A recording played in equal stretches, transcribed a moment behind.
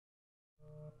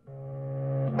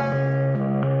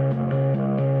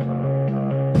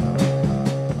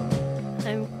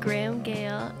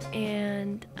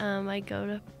I go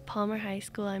to Palmer High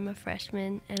School. I'm a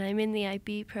freshman, and I'm in the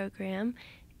IB program.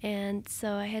 And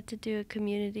so I had to do a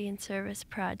community and service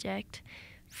project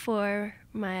for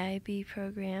my IB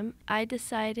program. I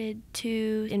decided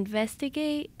to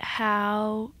investigate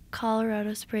how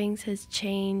Colorado Springs has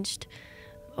changed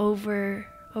over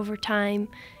time.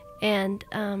 And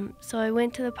so I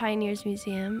went to the Pioneers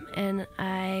Museum, and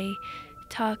I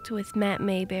talked with Matt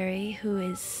Mayberry, who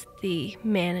is the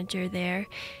manager there,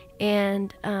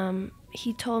 and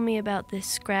he told me about this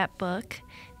scrapbook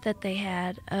that they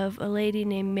had of a lady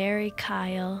named Mary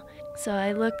Kyle. So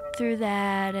I looked through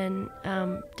that and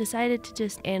decided to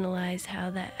just analyze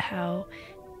how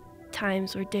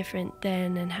times were different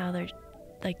then and how they're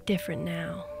like different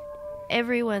now.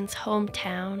 Everyone's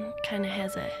hometown kind of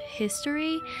has a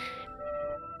history,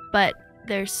 but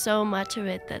there's so much of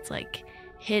it that's like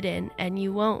hidden, and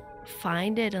you won't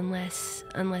find it unless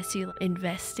you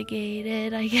investigate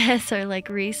it, I guess, or like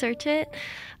research it.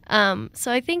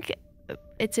 So I think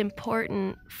it's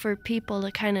important for people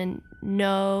to kind of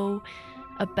know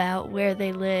about where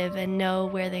they live and know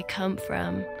where they come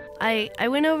from. I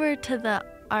went over to the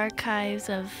archives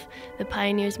of the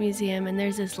Pioneers Museum, and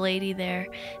there's this lady there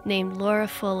named Laura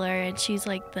Fuller, and she's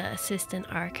like the assistant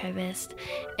archivist.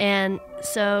 And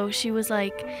so she was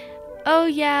like, "Oh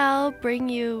yeah, I'll bring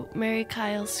you Mary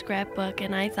Kyle's scrapbook,"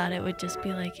 and I thought it would just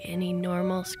be like any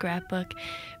normal scrapbook.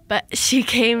 But she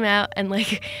came out, and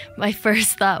like my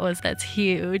first thought was, that's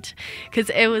huge, because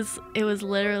it was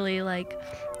literally like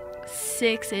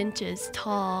 6 inches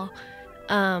tall,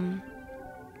 and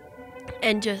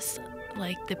just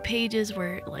like the pages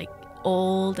were like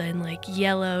old and like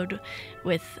yellowed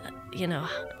with, you know,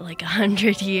 like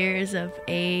 100 years of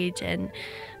age. And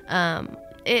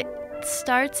it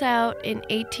starts out in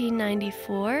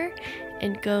 1894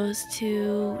 and goes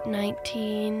to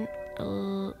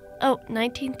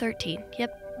 1913.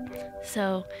 Yep.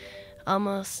 So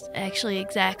almost, actually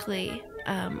exactly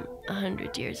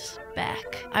 100 years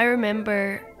back. I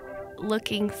remember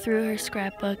looking through her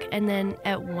scrapbook, and then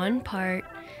at one part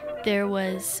there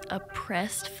was a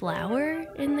pressed flower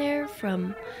in there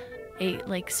from a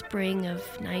like spring of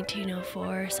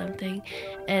 1904 or something,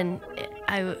 and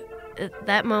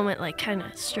that moment like kind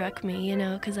of struck me, you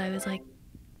know, because I was like,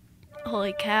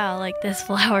 holy cow, like this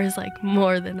flower is like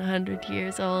more than 100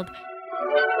 years old.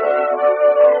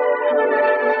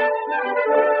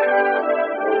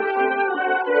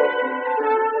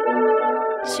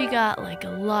 She got like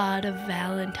a lot of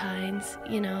Valentines,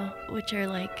 you know, which are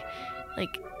like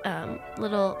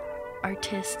little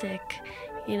artistic,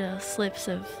 you know, slips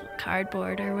of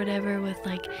cardboard or whatever with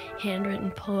like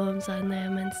handwritten poems on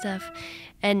them and stuff.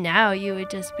 And now you would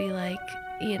just be like,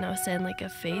 you know, send like a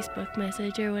Facebook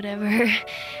message or whatever.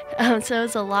 So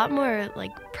it's a lot more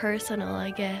like personal,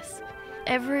 I guess.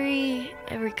 Every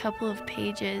couple of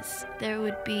pages there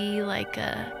would be like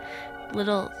a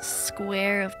little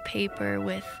square of paper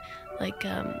with like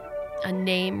a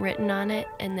name written on it,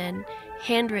 and then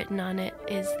handwritten on it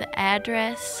is the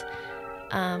address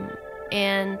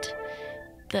and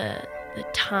the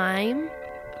time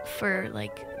for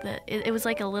like it was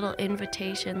like a little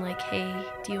invitation, like, hey,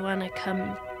 do you want to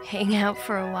come hang out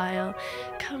for a while?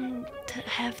 Come to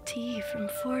have tea from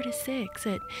 4 to 6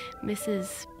 at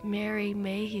Mrs. Mary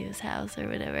Mayhew's house or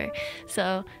whatever.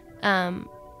 So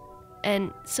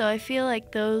and so I feel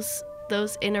like those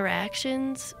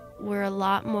interactions were a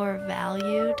lot more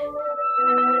valued.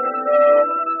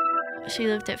 She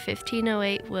lived at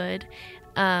 1508 Wood,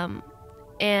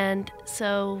 and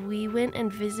so we went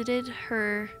and visited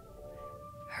her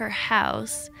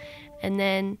house, and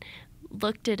then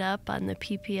looked it up on the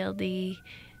PPLD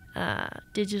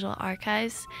digital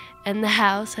archives, and the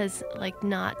house has like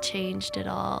not changed at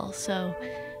all. So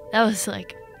that was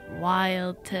like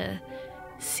wild to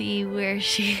see where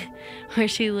she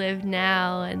lived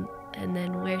now, and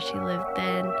then where she lived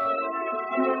then.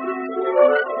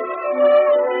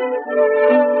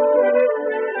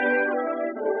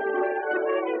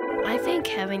 I think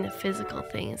having the physical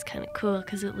thing is kind of cool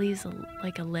because it leaves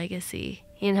like a legacy,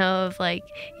 you know, of like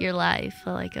your life,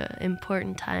 like an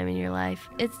important time in your life.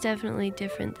 It's definitely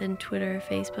different than Twitter or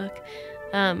Facebook,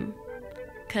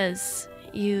 because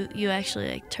you actually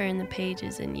like turn the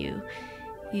pages and you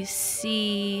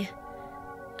see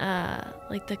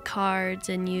like the cards,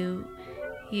 and you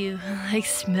like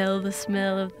smell the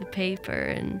smell of the paper,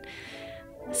 and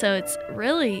so it's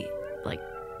really like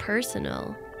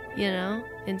personal, you know,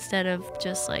 instead of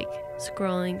just like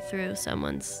scrolling through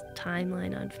someone's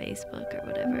timeline on Facebook or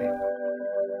whatever.